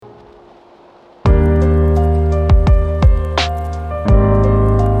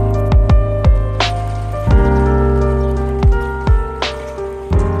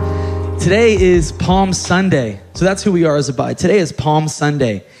Today is Palm Sunday. So that's who we are as a body. Today is Palm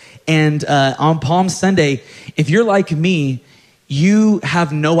Sunday. And on Palm Sunday, if you're like me, you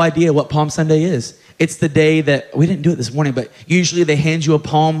have no idea what Palm Sunday is. It's the day that, we didn't do it this morning, but usually they hand you a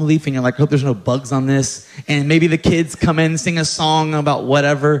palm leaf and you're like, I hope there's no bugs on this. And maybe the kids come in and sing a song about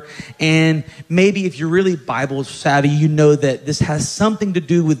whatever. And maybe if you're really Bible savvy, you know that this has something to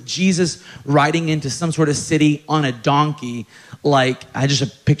do with Jesus riding into some sort of city on a donkey. Like, I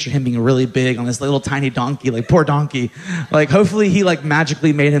just picture him being really big on this little tiny donkey, like poor donkey. Like, hopefully he like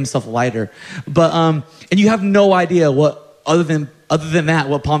magically made himself lighter. But, and you have no idea what, other than that,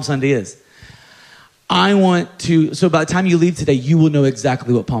 what Palm Sunday is. So by the time you leave today, you will know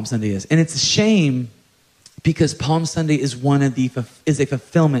exactly what Palm Sunday is. And it's a shame because Palm Sunday is a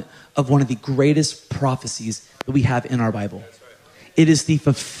fulfillment of one of the greatest prophecies that we have in our Bible. It is the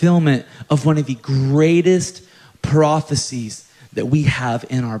fulfillment of one of the greatest prophecies that we have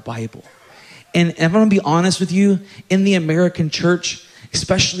in our Bible. And if I'm going to be honest with you, in the American church,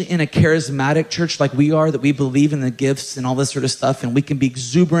 especially in a charismatic church like we are, that we believe in the gifts and all this sort of stuff, and we can be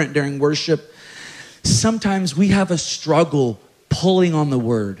exuberant during worship, sometimes we have a struggle pulling on the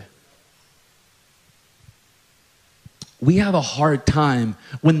word. We have a hard time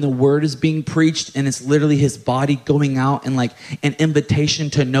when the word is being preached and it's literally his body going out and like an invitation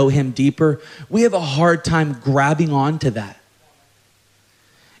to know him deeper. We have a hard time grabbing onto that.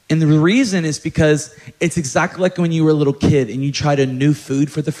 And the reason is because it's exactly like when you were a little kid and you tried a new food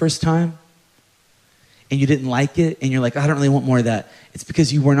for the first time and you didn't like it and you're like, I don't really want more of that. It's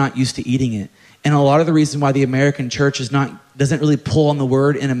because you were not used to eating it. And a lot of the reason why the American church doesn't really pull on the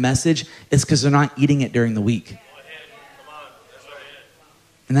word in a message is because they're not eating it during the week.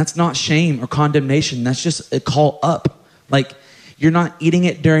 And that's not shame or condemnation. That's just a call up. Like, you're not eating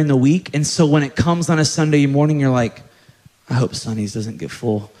it during the week. And so when it comes on a Sunday morning, you're like, I hope Sonny's doesn't get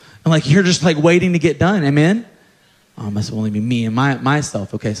full. And like, you're just like waiting to get done. Amen? Oh, it must only be me and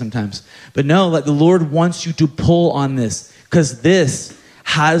myself. Okay, sometimes. But no, like the Lord wants you to pull on this because this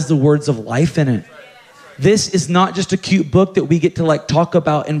has the words of life in it. This is not just a cute book that we get to like talk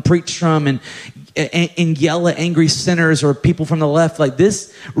about and preach from and yell at angry sinners or people from the left. Like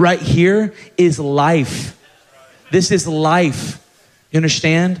this right here is life. This is life. You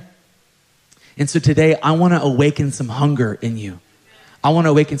understand? And so today I want to awaken some hunger in you. I want to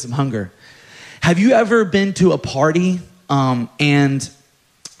awaken some hunger. Have you ever been to a party and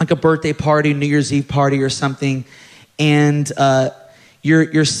like a birthday party, New Year's Eve party or something, and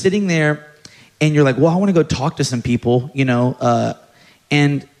you're sitting there and you're like, well, I want to go talk to some people, you know,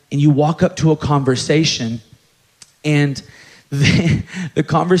 and you walk up to a conversation and the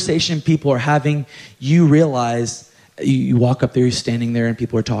conversation people are having, you realize, you walk up there, you're standing there and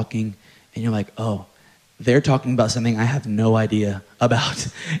people are talking and you're like, oh, they're talking about something I have no idea about.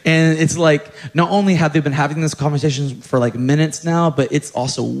 And it's like, not only have they been having this conversation for like minutes now, but it's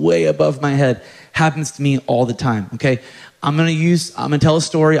also way above my head. Happens to me all the time, okay? I'm going to tell a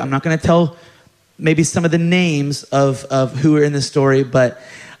story. I'm not going to tell maybe some of the names of who are in the story, but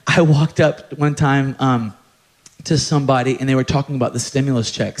I walked up one time to somebody and they were talking about the stimulus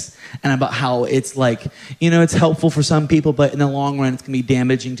checks and about how it's like, you know, it's helpful for some people, but in the long run, it's going to be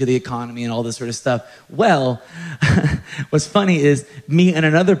damaging to the economy and all this sort of stuff. Well, what's funny is me and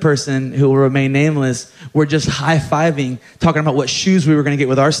another person who will remain nameless were just high-fiving, talking about what shoes we were going to get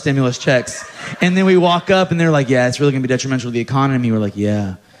with our stimulus checks. And then we walk up and they're like, yeah, it's really going to be detrimental to the economy. We're like,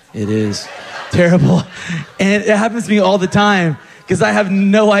 yeah, it is terrible. And it happens to me all the time. Because I have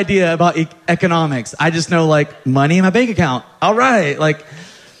no idea about economics. I just know like money in my bank account. All right. Like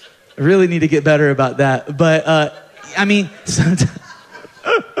I really need to get better about that. But I mean,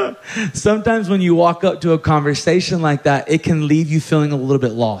 sometimes when you walk up to a conversation like that, it can leave you feeling a little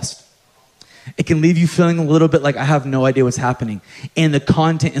bit lost. It can leave you feeling a little bit like I have no idea what's happening. And the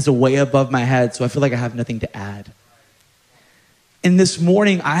content is way above my head. So I feel like I have nothing to add. And this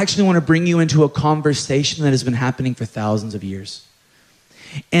morning, I actually want to bring you into a conversation that has been happening for thousands of years.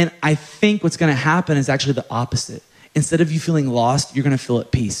 And I think what's going to happen is actually the opposite. Instead of you feeling lost, you're going to feel at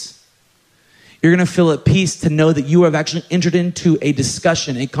peace. You're going to feel at peace to know that you have actually entered into a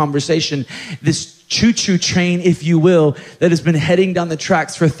discussion, a conversation, this choo-choo train, if you will, that has been heading down the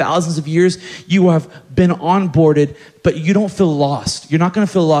tracks for thousands of years. You have been onboarded, but you don't feel lost. You're not going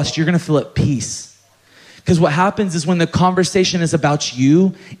to feel lost. You're going to feel at peace. Because what happens is when the conversation is about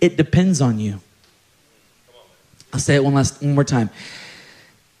you, it depends on you. I'll say it one more time.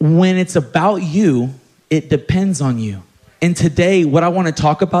 When it's about you, it depends on you. And today, what I want to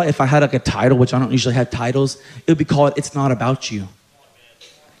talk about, if I had like a title, which I don't usually have titles, it would be called, It's Not About You.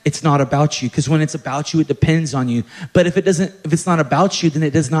 it's not about you. Because when it's about you, it depends on you. But if it's not about you, then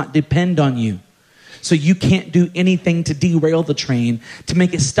it does not depend on you. So you can't do anything to derail the train, to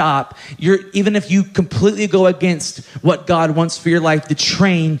make it stop. Even if you completely go against what God wants for your life, the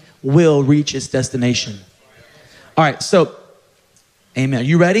train will reach its destination. All right, so, amen. Are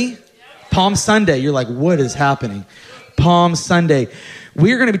you ready? Palm Sunday. You're like, what is happening? Palm Sunday.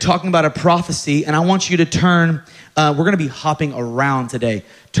 We're going to be talking about a prophecy, and I want you to turn, we're going to be hopping around today.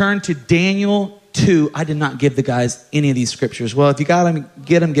 Turn to Daniel 2. I did not give the guys any of these scriptures. Well, if you got them,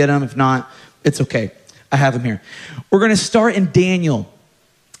 get them. If not, it's okay. I have them here. We're going to start in Daniel.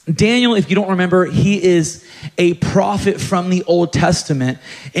 Daniel, if you don't remember, he is a prophet from the Old Testament,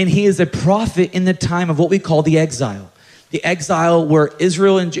 and he is a prophet in the time of what we call the exile. The exile where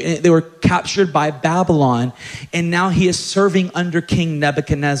Israel and they were captured by Babylon, and now he is serving under King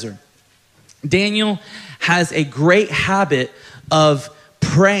Nebuchadnezzar. Daniel has a great habit of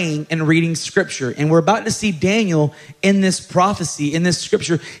praying and reading scripture. And we're about to see Daniel in this prophecy, in this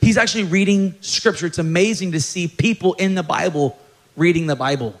scripture. He's actually reading scripture. It's amazing to see people in the Bible reading the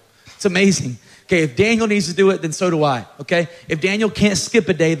Bible. It's amazing. Okay, if Daniel needs to do it, then so do I. Okay, if Daniel can't skip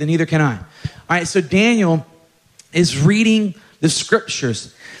a day, then neither can I. All right, so Daniel is reading the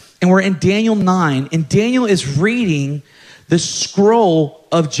scriptures. And we're in Daniel 9. And Daniel is reading the scroll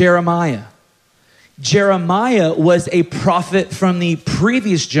of Jeremiah. Jeremiah was a prophet from the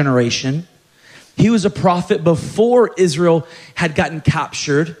previous generation. He was a prophet before Israel had gotten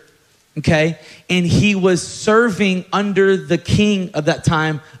captured, okay? And he was serving under the king of that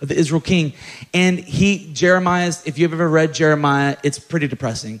time, of the Israel king. And Jeremiah's, if you've ever read Jeremiah, it's pretty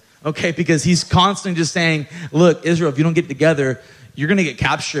depressing, okay? Because he's constantly just saying, look, Israel, if you don't get it together, you're going to get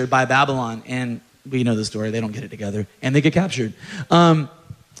captured by Babylon. And we know the story. They don't get it together, and they get captured.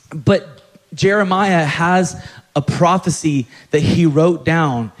 But Jeremiah has a prophecy that he wrote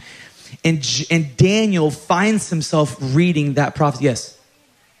down, and Daniel finds himself reading that prophecy. Yes.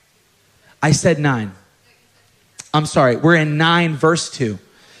 I said 9. I'm sorry. We're in 9 verse 2.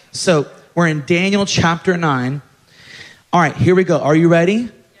 So we're in Daniel chapter 9. All right, here we go. Are you ready?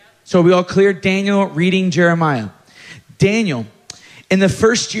 So are we all clear? Daniel reading Jeremiah. Daniel, in the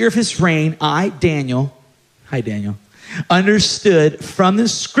first year of his reign, I, Daniel, hi Daniel, understood from the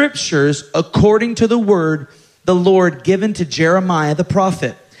scriptures, according to the word the Lord given to Jeremiah the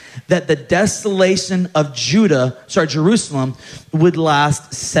prophet, that the desolation of Jerusalem would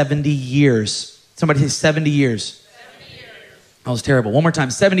last 70 years. Somebody say 70 years. 70 years. That was terrible. One more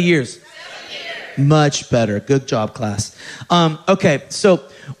time. 70 years. 70 years. Much better. Good job, class. Okay, so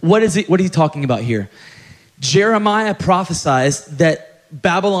what is he talking about here? Jeremiah prophesies that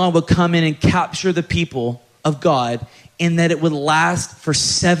Babylon would come in and capture the people of God, and that it would last for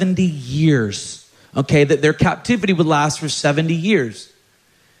 70 years. Okay, that their captivity would last for 70 years.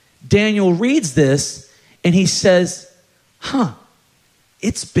 Daniel reads this and he says,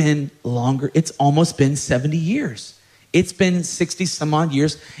 it's been longer. It's almost been 70 years. It's been 60 some odd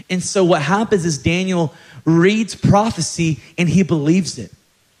years. And so what happens is Daniel reads prophecy and he believes it.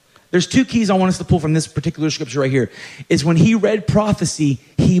 There's 2 keys I want us to pull from this particular scripture right here. Is when he read prophecy,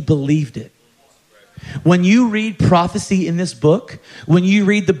 he believed it. When you read prophecy in this book, when you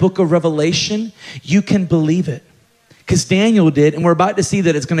read the book of Revelation, you can believe it. Because Daniel did, and we're about to see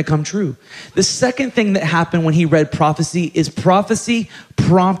that it's going to come true. The second thing that happened when he read prophecy is prophecy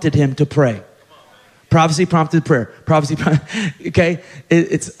prompted him to pray. Prophecy prompted prayer. Okay?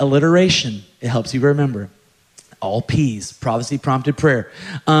 It's alliteration. It helps you remember. All P's. Prophecy prompted prayer.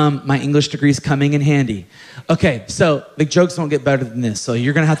 My English degree is coming in handy. Okay, so the jokes don't get better than this. So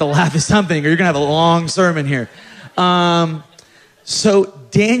you're going to have to laugh at something, or you're going to have a long sermon here. So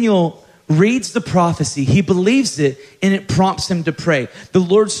Daniel reads the prophecy. He believes it, and it prompts him to pray. The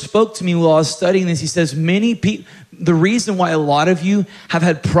Lord spoke to me while I was studying this. He says, many people, the reason why a lot of you have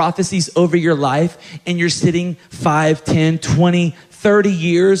had prophecies over your life, and you're sitting 5, 10, 20, 30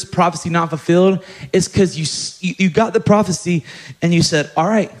 years, prophecy not fulfilled, is because you got the prophecy and you said, all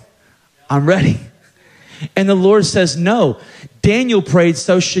right, I'm ready. And the Lord says, no. Daniel prayed,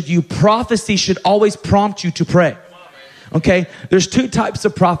 so should you. Prophecy should always prompt you to pray. Okay? There's 2 types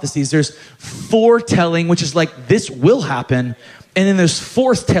of prophecies. There's foretelling, which is like, this will happen. And then there's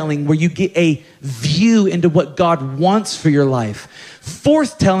forthtelling, where you get a view into what God wants for your life.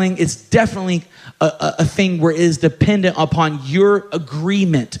 Forthtelling is definitely a thing where it is dependent upon your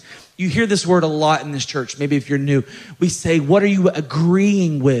agreement. You hear this word a lot in this church. Maybe if you're new, we say, what are you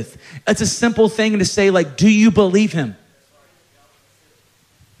agreeing with? It's a simple thing to say, like, do you believe him?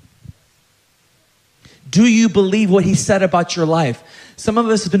 Do you believe what he said about your life? some of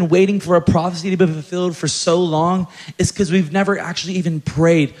us have been waiting for a prophecy to be fulfilled for so long. It's because we've never actually even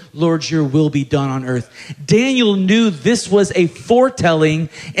prayed, Lord, your will be done on earth. Daniel knew this was a foretelling,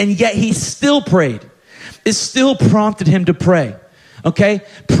 and yet he still prayed. It still prompted him to pray. Okay?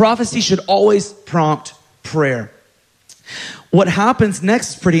 Prophecy should always prompt prayer. What happens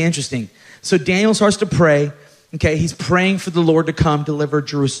next is pretty interesting. So Daniel starts to pray. Okay, he's praying for the Lord to come deliver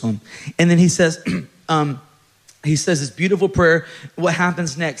Jerusalem. And then he says, this beautiful prayer. What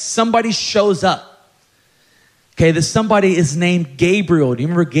happens next? Somebody shows up. Okay, this somebody is named Gabriel. Do you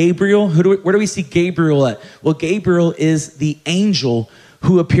remember Gabriel? Where do we see Gabriel at? Well, Gabriel is the angel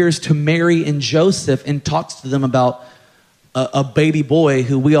who appears to Mary and Joseph and talks to them about a baby boy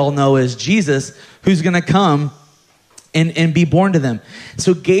who we all know as Jesus, who's going to come and be born to them.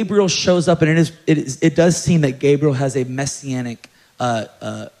 So Gabriel shows up, and it does seem that Gabriel has a messianic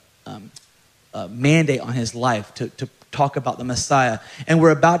mandate on his life to talk about the Messiah. And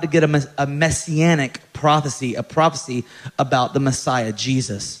we're about to get a messianic prophecy, a prophecy about the Messiah,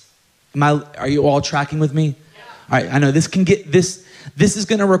 Jesus. Are you all tracking with me? Yeah. All right, I know this can get, this is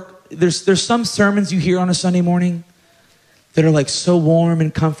going to, there's some sermons you hear on a Sunday morning that are like so warm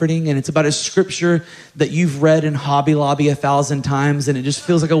and comforting, and it's about a scripture that you've read in Hobby Lobby 1,000 times, and it just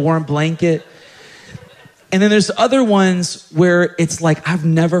feels like a warm blanket. And then there's other ones where it's like, I've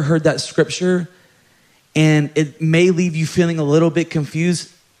never heard that scripture, and it may leave you feeling a little bit confused.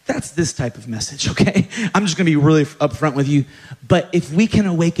 That's this type of message, okay? I'm just gonna be really upfront with you. But if we can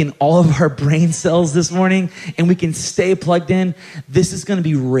awaken all of our brain cells this morning and we can stay plugged in, this is gonna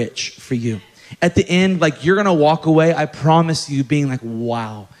be rich for you. At the end, like, you're gonna walk away, I promise you, being like,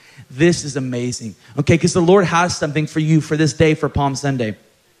 wow, this is amazing. Okay, because the Lord has something for you for this day, for Palm Sunday.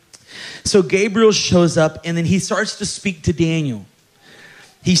 So Gabriel shows up, and then he starts to speak to Daniel.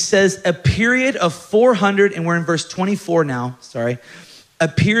 He says, a period of 400, and we're in verse 24 now, a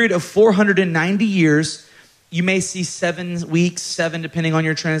period of 490 years. You may see 7 weeks, 7 depending on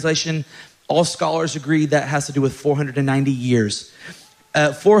your translation. All scholars agree that has to do with 490 years.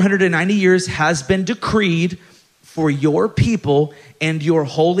 490 years has been decreed for your people and your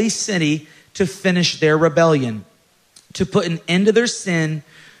holy city to finish their rebellion, to put an end to their sin,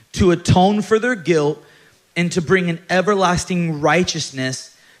 to atone for their guilt, and to bring an everlasting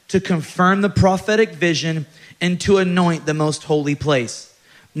righteousness, to confirm the prophetic vision, and to anoint the most holy place.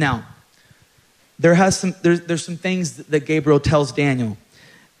 Now, there's some things that Gabriel tells Daniel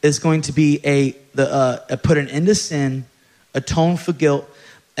is going to be put an end to sin, atone for guilt,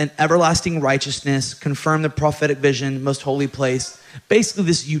 an everlasting righteousness, confirm the prophetic vision, most holy place. Basically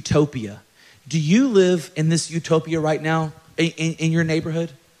this utopia. Do you live in this utopia right now in your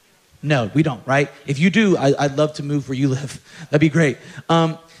neighborhood? No, we don't, right? If you do, I'd love to move where you live. That'd be great.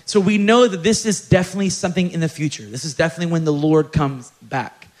 So we know that this is definitely something in the future. This is definitely when the Lord comes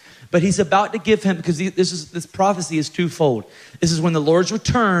back. But he's about to give him, because this prophecy is twofold. This is when the Lord's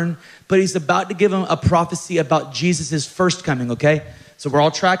return, but he's about to give him a prophecy about Jesus' first coming, okay? So we're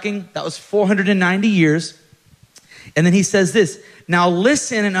all tracking. That was 490 years. And then he says this, now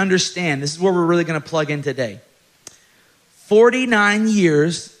listen and understand. This is where we're really going to plug in today. 49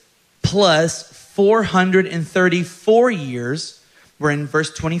 years plus 434 years. We're in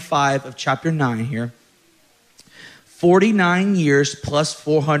verse 25 of chapter 9 here. 49 years plus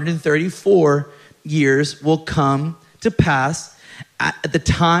 434 years will come to pass at the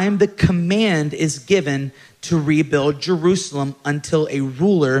time the command is given to rebuild Jerusalem until a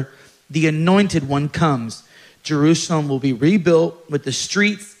ruler, the anointed one, comes. Jerusalem will be rebuilt with the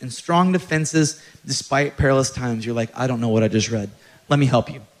streets and strong defenses despite perilous times. You're like, I don't know what I just read. Let me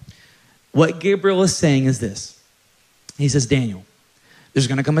help you. What Gabriel is saying is this. He says, Daniel, there's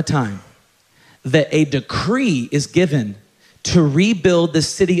going to come a time that a decree is given to rebuild the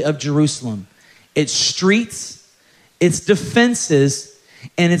city of Jerusalem, its streets, its defenses,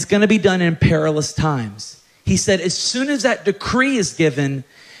 and it's going to be done in perilous times. He said, as soon as that decree is given,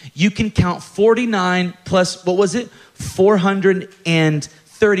 you can count 49 plus,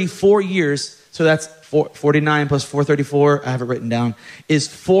 434 years. So that's 49 plus 434, I have it written down, is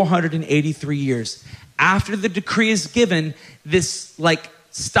 483 years. After the decree is given, this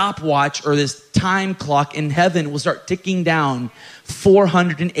stopwatch or this time clock in heaven will start ticking down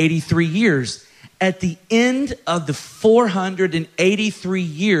 483 years. At the end of the 483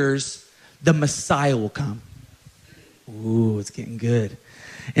 years, the Messiah will come. Ooh, it's getting good.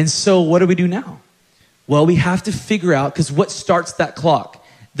 And so what do we do now? Well, we have to figure out, because what starts that clock?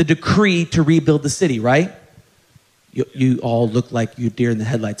 The decree to rebuild the city, right? You all look like you deer in the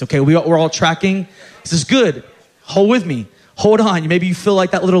headlights. Okay, we're all tracking. This is good. Hold with me. Hold on. Maybe you feel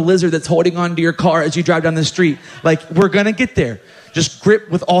like that little lizard that's holding on to your car as you drive down the street. Like, we're going to get there. Just grip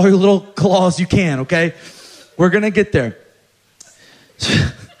with all your little claws you can, okay? We're going to get there.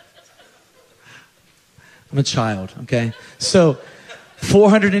 I'm a child, okay? So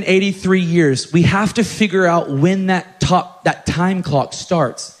 483 years. We have to figure out when that time clock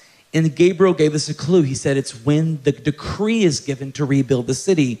starts. And Gabriel gave us a clue. He said it's when the decree is given to rebuild the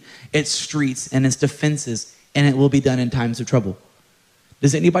city, its streets, and its defenses, and it will be done in times of trouble.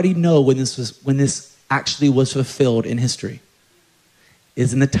 Does anybody know when this actually was fulfilled in history?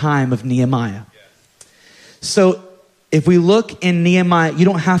 It's in the time of Nehemiah. So if we look in Nehemiah, you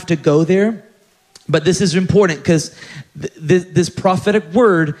don't have to go there, but this is important because this prophetic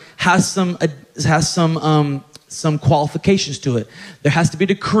word has some qualifications to it. There has to be a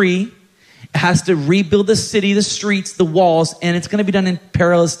decree. It has to rebuild the city, the streets, the walls, and it's going to be done in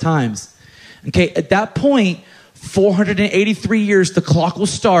perilous times. Okay, at that point, 483 years, the clock will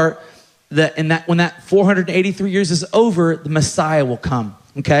start. When that 483 years is over, the Messiah will come.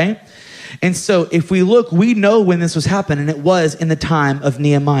 Okay, and so if we look, we know when this was happening. It was in the time of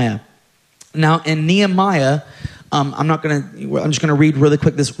Nehemiah. Now, in Nehemiah, I'm just gonna read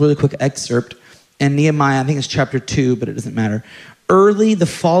this really quick excerpt. In Nehemiah, I think it's chapter 2, but it doesn't matter. Early the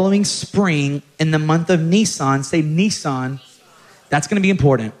following spring, in the month of Nisan, say Nisan, that's going to be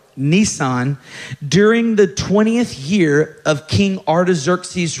important. Nisan, during the 20th year of King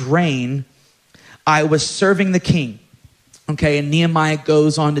Artaxerxes' reign, I was serving the king. Okay, and Nehemiah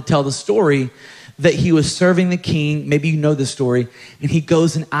goes on to tell the story that he was serving the king. Maybe you know the story. And he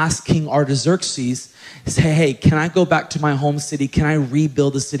goes and asks King Artaxerxes, say, hey, can I go back to my home city? Can I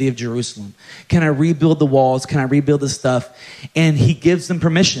rebuild the city of Jerusalem? Can I rebuild the walls? Can I rebuild the stuff? And he gives them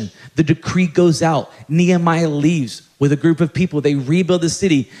permission. The decree goes out. Nehemiah leaves with a group of people. They rebuild the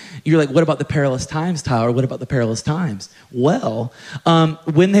city. You're like, what about the perilous times, Tyler? What about the perilous times? Well,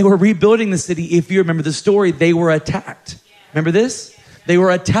 when they were rebuilding the city, if you remember the story, they were attacked. Remember this? They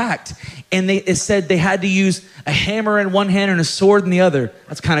were attacked, and it said they had to use a hammer in one hand and a sword in the other.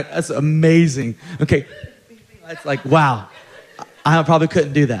 That's amazing. Okay, that's like, wow. I probably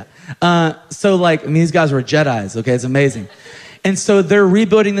couldn't do that. These guys were Jedis. Okay, it's amazing. And so they're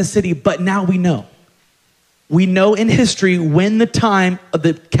rebuilding the city, but now we know. We know in history when the time of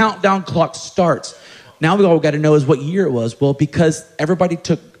the countdown clock starts. Now we all got to know is what year it was. Well, because everybody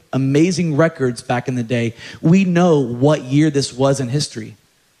took amazing records back in the day, we know what year this was in history.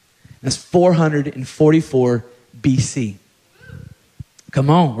 That's 444 BC. Come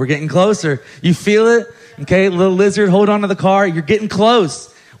on, we're getting closer. You feel it? Okay, little lizard, hold on to the car. You're getting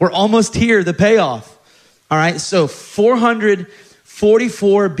close. We're almost here, the payoff. All right, so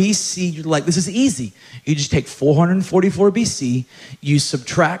 444 BC, you're like, this is easy. You just take 444 BC, you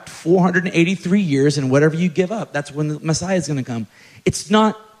subtract 483 years, and whatever you give up, that's when the Messiah is going to come. It's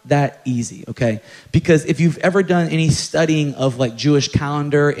not that easy, okay? Because if you've ever done any studying of like Jewish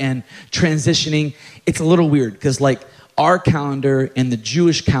calendar and transitioning, it's a little weird because like our calendar and the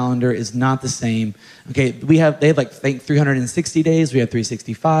Jewish calendar is not the same. Okay, they have like 360 days, we have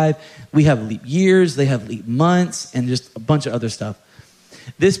 365, we have leap years, they have leap months, and just a bunch of other stuff.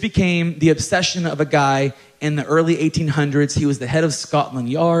 This became the obsession of a guy in the early 1800s. He was the head of Scotland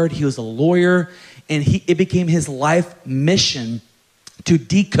Yard, he was a lawyer, and it became his life mission to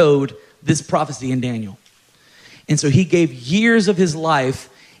decode this prophecy in Daniel. And so he gave years of his life,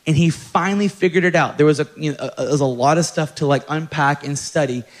 and he finally figured it out. There was a lot of stuff to like unpack and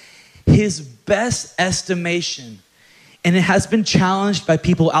study. His best estimation, and it has been challenged by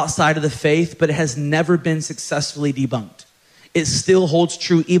people outside of the faith, but it has never been successfully debunked. It still holds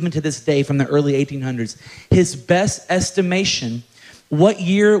true even to this day from the early 1800s. His best estimation, what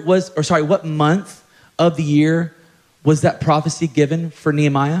month of the year was that prophecy given for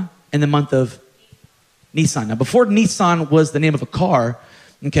Nehemiah? In the month of Nisan. Now, before Nisan was the name of a car,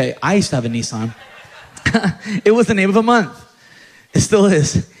 okay, I used to have a Nissan. It was the name of a month. It still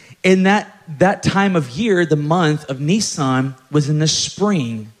is. In that time of year, the month of Nisan was in the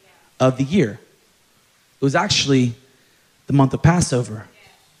spring of the year. It was actually the month of Passover,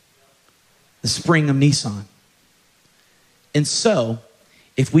 the spring of Nisan. And so,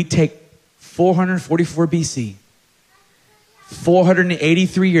 if we take 444 BC,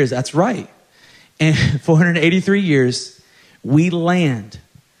 483 years, that's right. And 483 years, we land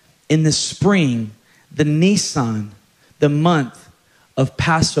in the spring, the Nisan, the month of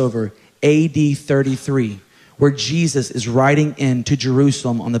Passover, AD 33, where Jesus is riding into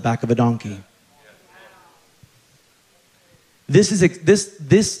Jerusalem on the back of a donkey. This is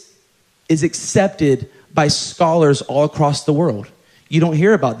accepted by scholars all across the world. You don't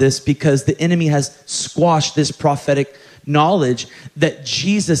hear about this because the enemy has squashed this prophetic knowledge that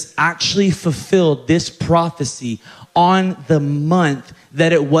Jesus actually fulfilled this prophecy on the month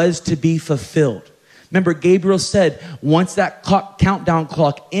that it was to be fulfilled. Remember, Gabriel said, once that countdown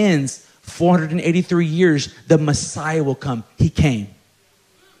clock ends, 483 years, the Messiah will come. He came.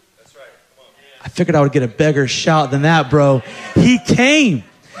 That's right. Come on. I figured I would get a bigger shout than that, bro. He came.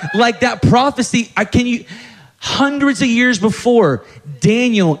 Like that prophecy, hundreds of years before,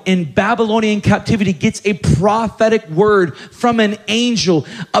 Daniel in Babylonian captivity gets a prophetic word from an angel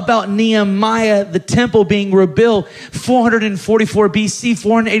about Nehemiah, the temple being rebuilt, 444 BC,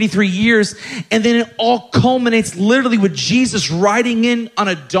 483 years. And then it all culminates literally with Jesus riding in on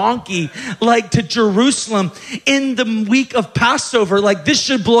a donkey, like to Jerusalem in the week of Passover. Like, this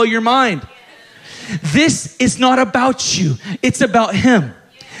should blow your mind. This is not about you. It's about him.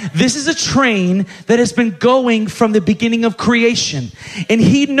 This is a train that has been going from the beginning of creation, and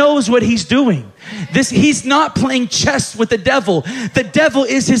he knows what he's doing. He's not playing chess with the devil. The devil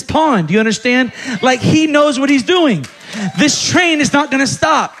is his pawn. Do you understand? Like, he knows what he's doing. This train is not going to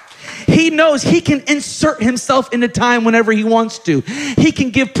stop. He knows he can insert himself into time whenever he wants to. He can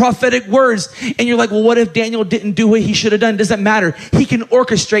give prophetic words. And you're like, well, what if Daniel didn't do what he should have done? Doesn't matter. He can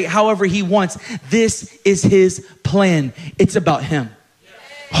orchestrate however he wants. This is his plan. It's about him.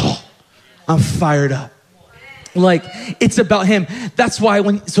 Oh, I'm fired up. Like, it's about him. That's why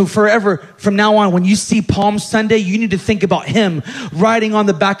forever from now on, when you see Palm Sunday, you need to think about him riding on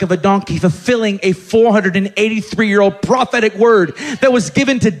the back of a donkey, fulfilling a 483-year-old prophetic word that was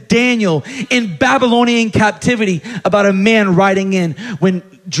given to Daniel in Babylonian captivity about a man riding in when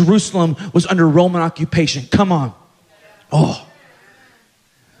Jerusalem was under Roman occupation. Come on. Oh,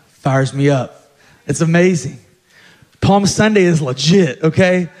 fires me up. It's amazing. Palm Sunday is legit,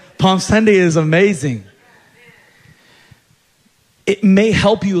 okay? Palm Sunday is amazing. It may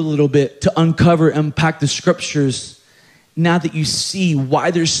help you a little bit to uncover and unpack the scriptures now that you see why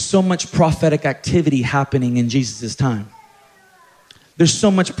there's so much prophetic activity happening in Jesus' time. There's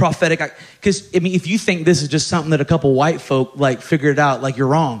so much prophetic, because if you think this is just something that a couple white folk like figured out, like, you're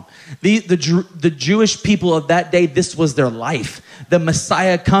wrong. The Jewish people of that day, this was their life. The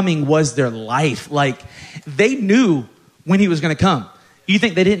Messiah coming was their life. Like, they knew when he was going to come. You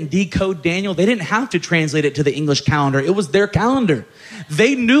think they didn't decode Daniel? They didn't have to translate it to the English calendar. It was their calendar.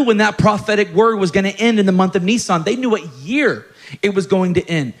 They knew when that prophetic word was going to end in the month of Nisan. They knew what year it was going to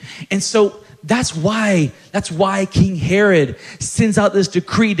end. And so that's why King Herod sends out this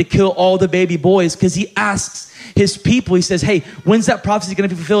decree to kill all the baby boys, because he asks his people, he says, hey, when's that prophecy going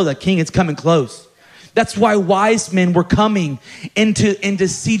to be fulfilled? The king, it's coming close. That's why wise men were coming into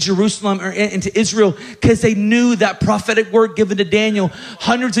see Jerusalem or into Israel, because they knew that prophetic word given to Daniel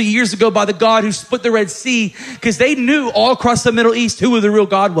hundreds of years ago by the God who split the Red Sea, because they knew all across the Middle East who the real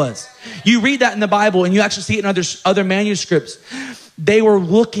God was. You read that in the Bible, and you actually see it in other manuscripts. They were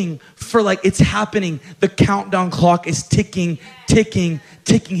looking for, like, it's happening. The countdown clock is ticking, ticking,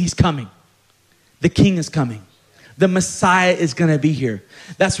 ticking. He's coming. The king is coming. The Messiah is going to be here.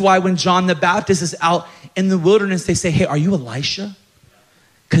 That's why when John the Baptist is out in the wilderness, they say, hey, are you Elisha?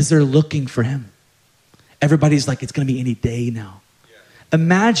 Because they're looking for him. Everybody's like, it's going to be any day now. Yeah.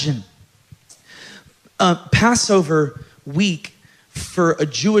 Imagine Passover week for a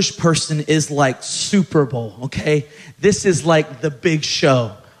Jewish person is like Super Bowl, okay? This is like the big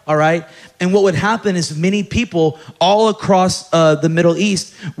show, all right? And what would happen is many people all across the Middle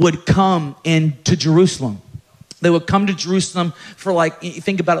East would come into Jerusalem. They would come to Jerusalem for, like,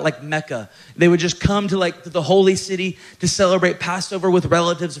 think about it like Mecca. They would just come to, like, the holy city to celebrate Passover with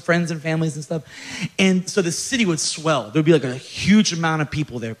relatives, friends, and families and stuff. And so the city would swell. There would be like a huge amount of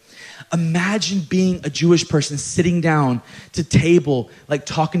people there. Imagine being a Jewish person sitting down to table, like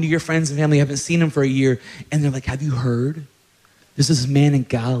talking to your friends and family. You haven't seen them for a year. And they're like, have you heard? There's this man in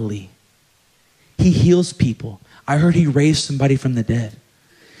Galilee. He heals people. I heard he raised somebody from the dead.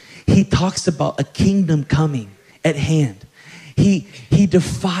 He talks about a kingdom coming at hand. He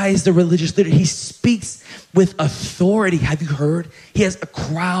defies the religious leader. He speaks with authority. Have you heard? He has a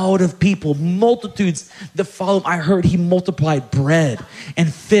crowd of people, multitudes that follow him. I heard he multiplied bread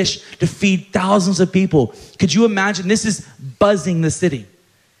and fish to feed thousands of people. Could you imagine? This is buzzing the city.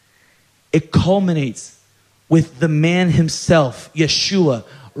 It culminates with the man himself, Yeshua,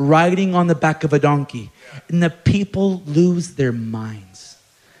 riding on the back of a donkey. And the people lose their minds.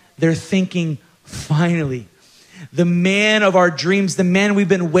 They're thinking, finally, the man of our dreams, the man we've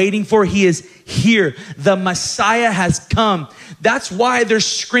been waiting for, he is here. The Messiah has come. That's why they're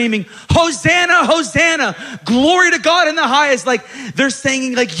screaming, Hosanna, Hosanna, glory to God in the highest. Like, they're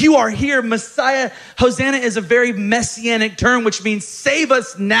saying, like, you are here, Messiah. Hosanna is a very messianic term, which means save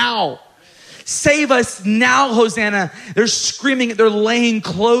us now. Save us now, Hosanna. They're screaming, they're laying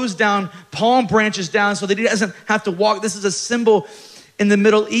clothes down, palm branches down so that he doesn't have to walk. This is a symbol in the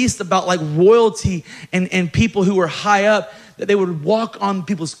Middle East about like royalty and people who were high up, that they would walk on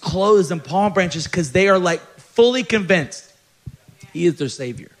people's clothes and palm branches because they are like fully convinced he is their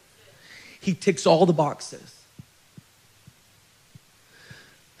savior. He ticks all the boxes.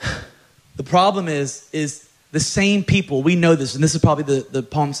 The problem is the same people, we know this, and this is probably the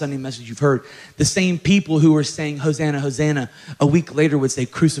Palm Sunday message you've heard. The same people who were saying, Hosanna, Hosanna, a week later would say,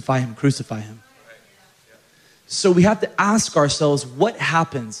 crucify him, crucify him. So we have to ask ourselves, what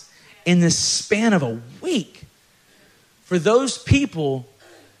happens in this span of a week for those people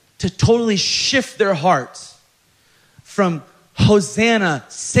to totally shift their hearts from Hosanna,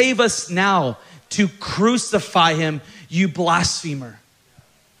 save us now, to crucify him, you blasphemer.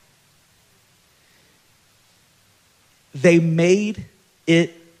 They made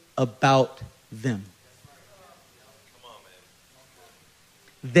it about them.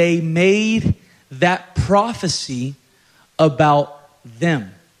 They made that prophecy about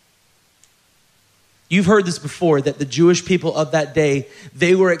them. You've heard this before, that the Jewish people of that day,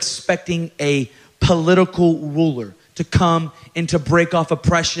 they were expecting a political ruler to come and to break off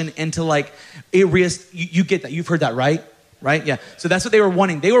oppression and to like, you get that. You've heard that, right? Right? Yeah. So that's what they were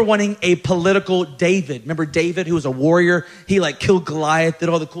wanting. They were wanting a political David. Remember David, who was a warrior? He like killed Goliath, did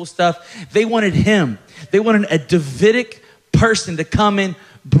all the cool stuff. They wanted him. They wanted a Davidic person to come in,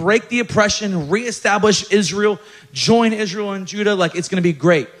 break the oppression, reestablish Israel, join Israel and Judah. Like, it's going to be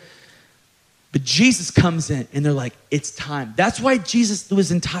great. But Jesus comes in and they're like, it's time. That's why Jesus, through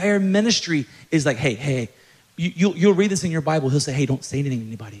his entire ministry, is like, hey, you'll read this in your Bible. He'll say, hey, don't say anything to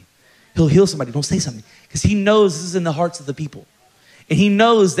anybody. He'll heal somebody. Don't say something. Because he knows this is in the hearts of the people. And he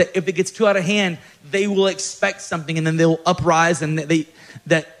knows that if it gets too out of hand, they will expect something and then they'll uprise and it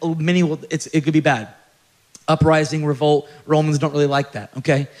could be bad. Uprising, revolt. Romans don't really like that,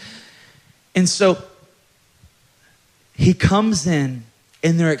 okay? And so he comes in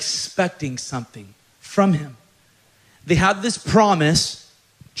and they're expecting something from him. They have this promise.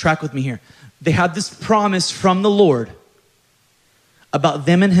 Track with me here. They had this promise from the Lord about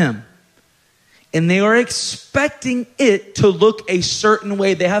them and him. And they are expecting it to look a certain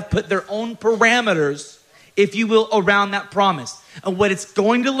way. They have put their own parameters, if you will, around that promise. And what it's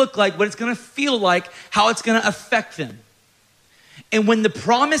going to look like, what it's going to feel like, how it's going to affect them. And when the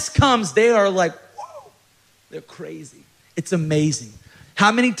promise comes, they are like, whoa, they're crazy. It's amazing.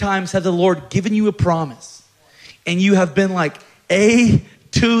 How many times have the Lord given you a promise and you have been like, A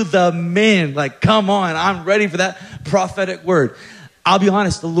to the men, like, come on, I'm ready for that prophetic word. I'll be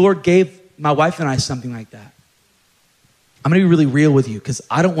honest, the Lord gave my wife and I something like that. I'm going to be really real with you because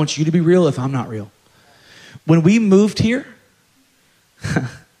I don't want you to be real if I'm not real. When we moved here,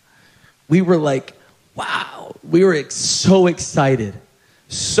 we were like, wow, we were so excited.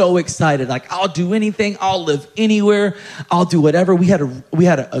 So excited. Like, I'll do anything. I'll live anywhere. I'll do whatever. We had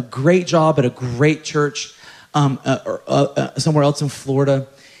a great job at a great church somewhere else in Florida.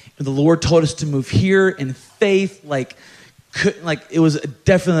 And the Lord told us to move here in faith, it was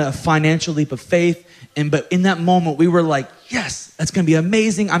definitely a financial leap of faith. But in that moment, we were like, yes, that's going to be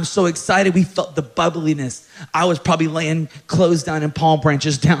amazing. I'm so excited. We felt the bubbliness. I was probably laying clothes down and palm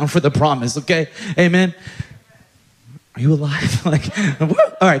branches down for the promise. Okay. Amen. Are you alive?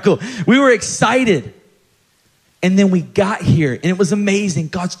 All right, cool. We were excited. And then we got here and it was amazing.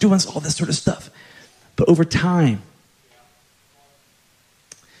 God's doing all this sort of stuff. But over time,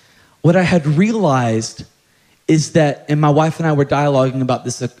 what I had realized is that, and my wife and I were dialoguing about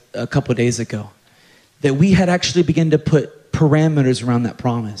this a couple of days ago, that we had actually begun to put parameters around that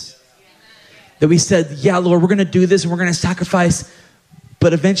promise. That we said, yeah, Lord, we're going to do this and we're going to sacrifice,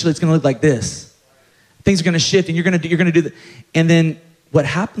 but eventually it's going to look like this. Things are going to shift and you're going to do that. And then what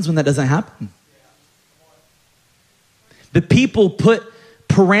happens when that doesn't happen? The people put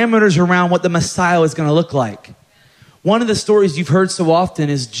parameters around what the Messiah is going to look like. One of the stories you've heard so often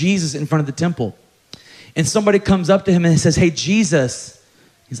is Jesus in front of the temple. And somebody comes up to him and says, hey, Jesus.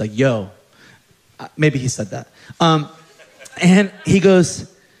 He's like, yo. Maybe he said that. And he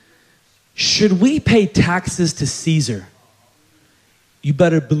goes, should we pay taxes to Caesar? You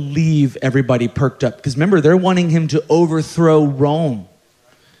better believe everybody perked up. Because remember, they're wanting him to overthrow Rome.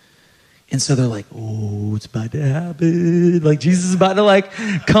 And so they're like, oh, it's about to happen. Like, Jesus is about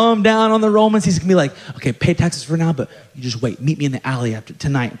to calm down on the Romans. He's going to be like, okay, pay taxes for now, but you just wait. Meet me in the alley after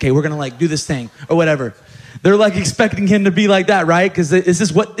tonight. Okay, we're going to do this thing or whatever. They're expecting him to be like that, right? Because this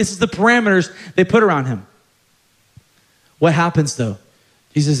is the parameters they put around him. What happens though?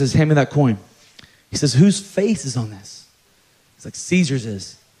 Jesus says, hand me that coin. He says, whose face is on this? He's like, Caesar's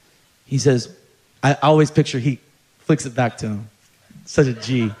is. He says, I always picture he flicks it back to him. Such a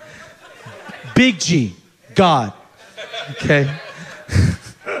G. Big G, God. Okay.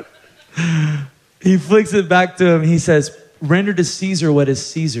 He flicks it back to him. He says, render to Caesar what is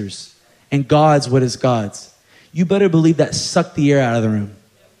Caesar's and God's what is God's. You better believe that sucked the air out of the room.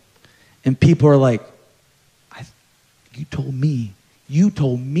 And people are like, you told me he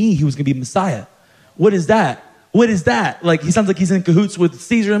was going to be Messiah. What is that? What is that? Like, he sounds like he's in cahoots with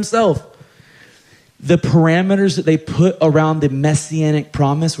Caesar himself. The parameters that they put around the messianic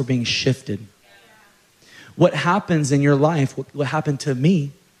promise were being shifted. What happens in your life, what happened to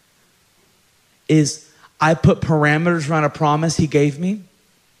me, is I put parameters around a promise he gave me.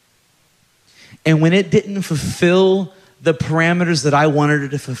 And when it didn't fulfill the parameters that I wanted it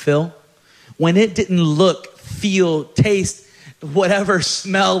to fulfill, when it didn't look, feel, taste, whatever,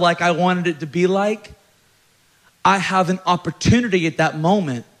 smell like I wanted it to be like, I have an opportunity at that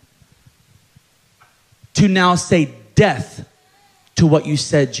moment to now say death to what you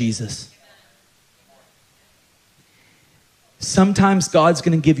said, Jesus. Sometimes God's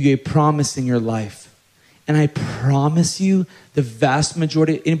going to give you a promise in your life. And I promise you, the vast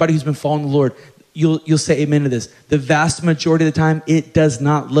majority, anybody who's been following the Lord, you'll say amen to this. The vast majority of the time, it does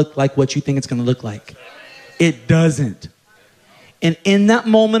not look like what you think it's going to look like. It doesn't. And in that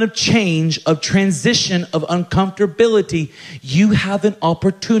moment of change, of transition, of uncomfortability, you have an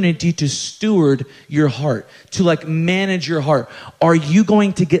opportunity to steward your heart, to like manage your heart. Are you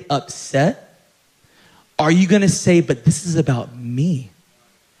going to get upset? Are you going to say, but this is about me?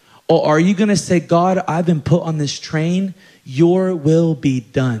 Or are you going to say, God, I've been put on this train. Your will be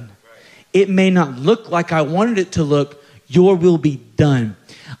done. It may not look like I wanted it to look. Your will be done.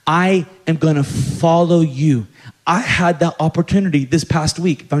 I am going to follow you. I had that opportunity this past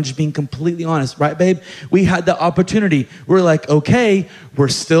week, if I'm just being completely honest, right, babe? We had the opportunity. We're like, okay, we're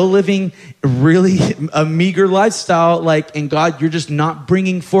still living really a meager lifestyle, like, and God, you're just not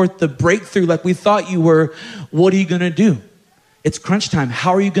bringing forth the breakthrough like we thought you were. What are you going to do? It's crunch time.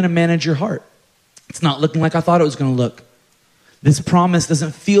 How are you going to manage your heart? It's not looking like I thought it was going to look. This promise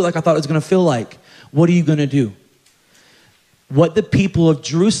doesn't feel like I thought it was going to feel like. What are you going to do? What the people of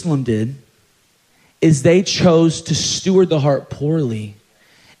Jerusalem did is they chose to steward the heart poorly.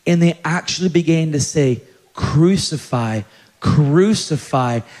 And they actually began to say, crucify,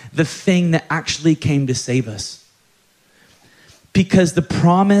 crucify the thing that actually came to save us. Because the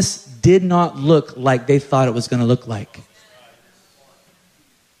promise did not look like they thought it was going to look like.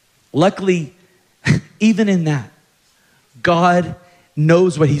 Luckily, even in that, God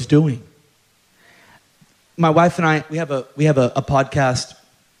knows what he's doing. My wife and I, we have a podcast.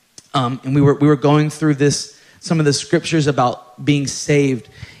 And we were going through some of the scriptures about being saved,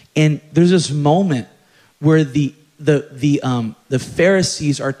 and there's this moment where the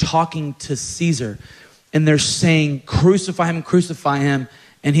Pharisees are talking to Caesar, and they're saying, "Crucify him,"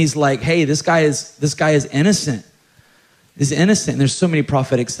 and he's like, "Hey, this guy is innocent. He's innocent." And there's so many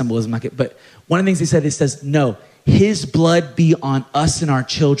prophetic symbolism like it, but one of the things he says, "No, his blood be on us and our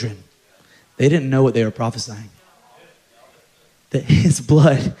children." They didn't know what they were prophesying. That his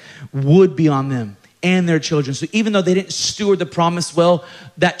blood would be on them and their children. So even though they didn't steward the promise well,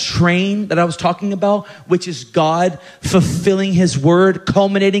 that train that I was talking about, which is God fulfilling his word,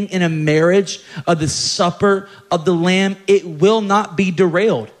 culminating in a marriage of the supper of the Lamb, it will not be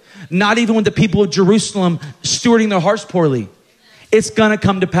derailed. Not even with the people of Jerusalem stewarding their hearts poorly. It's gonna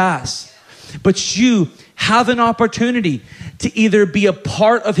come to pass. But you have an opportunity to either be a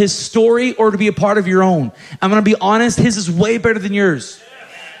part of his story or to be a part of your own. I'm going to be honest, his is way better than yours.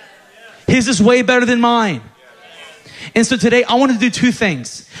 His is way better than mine. And so today I want to do two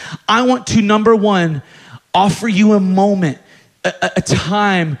things. I want to, number one, offer you a moment, a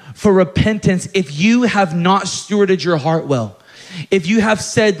time for repentance if you have not stewarded your heart well. If you have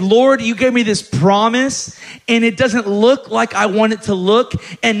said, Lord, you gave me this promise and it doesn't look like I want it to look.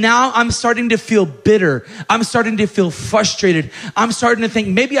 And now I'm starting to feel bitter. I'm starting to feel frustrated. I'm starting to think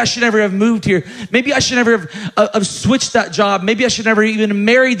maybe I should never have moved here. Maybe I should never have switched that job. Maybe I should never even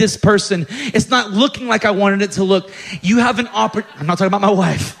marry this person. It's not looking like I wanted it to look. You have an opportunity. I'm not talking about my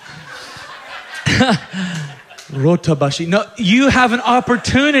wife. Rotabashi. No, you have an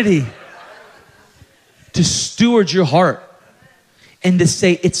opportunity to steward your heart. And to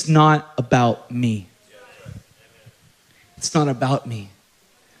say, it's not about me. It's not about me.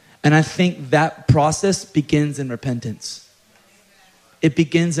 And I think that process begins in repentance. It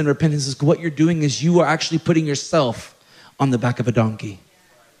begins in repentance. What you're doing is you are actually putting yourself on the back of a donkey.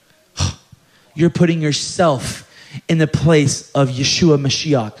 You're putting yourself in the place of Yeshua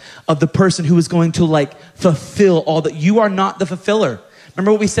Mashiach, of the person who is going to fulfill all that. You are not the fulfiller.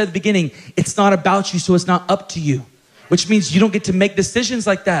 Remember what we said at the beginning? It's not about you, so it's not up to you. Which means you don't get to make decisions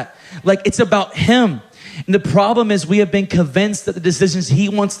like that. Like, it's about him. And the problem is we have been convinced that the decisions he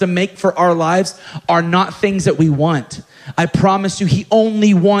wants to make for our lives are not things that we want. I promise you, he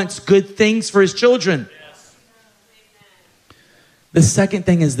only wants good things for his children. Yes. The second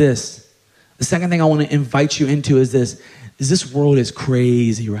thing is this. The second thing I want to invite you into is this world is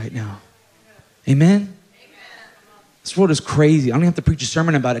crazy right now. Amen? This world is crazy. I don't even have to preach a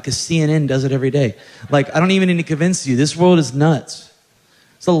sermon about it because CNN does it every day. Like, I don't even need to convince you. This world is nuts.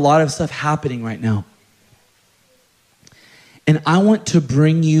 There's a lot of stuff happening right now. And I want to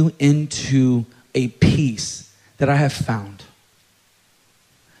bring you into a peace that I have found.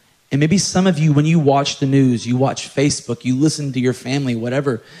 And maybe some of you, when you watch the news, you watch Facebook, you listen to your family,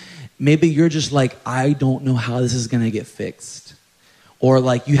 whatever, maybe you're just like, I don't know how this is going to get fixed. Or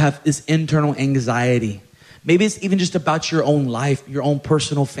like you have this internal anxiety. Maybe it's even just about your own life, your own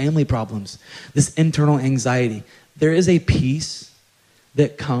personal family problems, this internal anxiety. There is a peace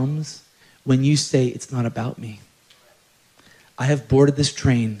that comes when you say, it's not about me. I have boarded this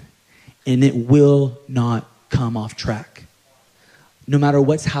train and it will not come off track. No matter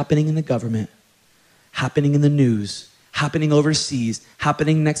what's happening in the government, happening in the news, happening overseas,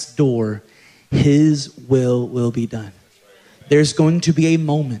 happening next door, his will be done. There's going to be a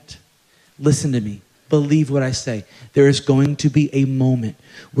moment. Listen to me. Believe what I say. There is going to be a moment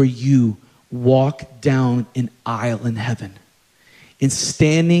where you walk down an aisle in heaven. And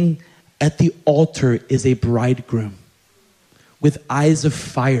standing at the altar is a bridegroom with eyes of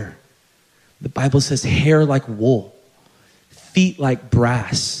fire. The Bible says hair like wool, feet like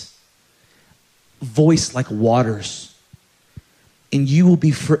brass, voice like waters. And you will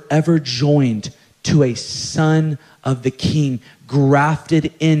be forever joined to a son of the King,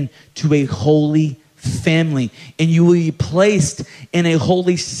 grafted into a holy family. And you will be placed in a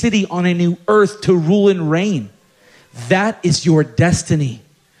holy city on a new earth to rule and reign. That is your destiny.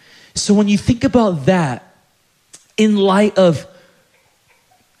 So when you think about that, in light of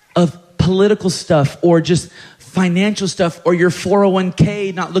political stuff or just financial stuff or your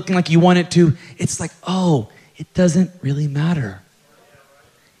 401k not looking like you want it to, it's like, oh, it doesn't really matter.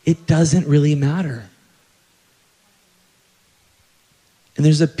 It doesn't really matter. And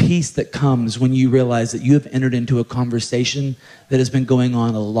there's a peace that comes when you realize that you have entered into a conversation that has been going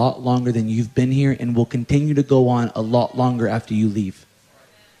on a lot longer than you've been here and will continue to go on a lot longer after you leave.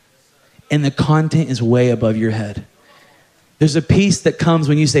 And the content is way above your head. There's a peace that comes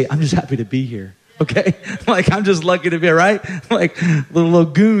when you say, I'm just happy to be here, okay? Like, I'm just lucky to be here, right? Like, the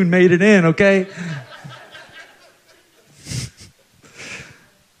lagoon made it in, okay?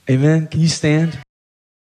 Amen. Can you stand?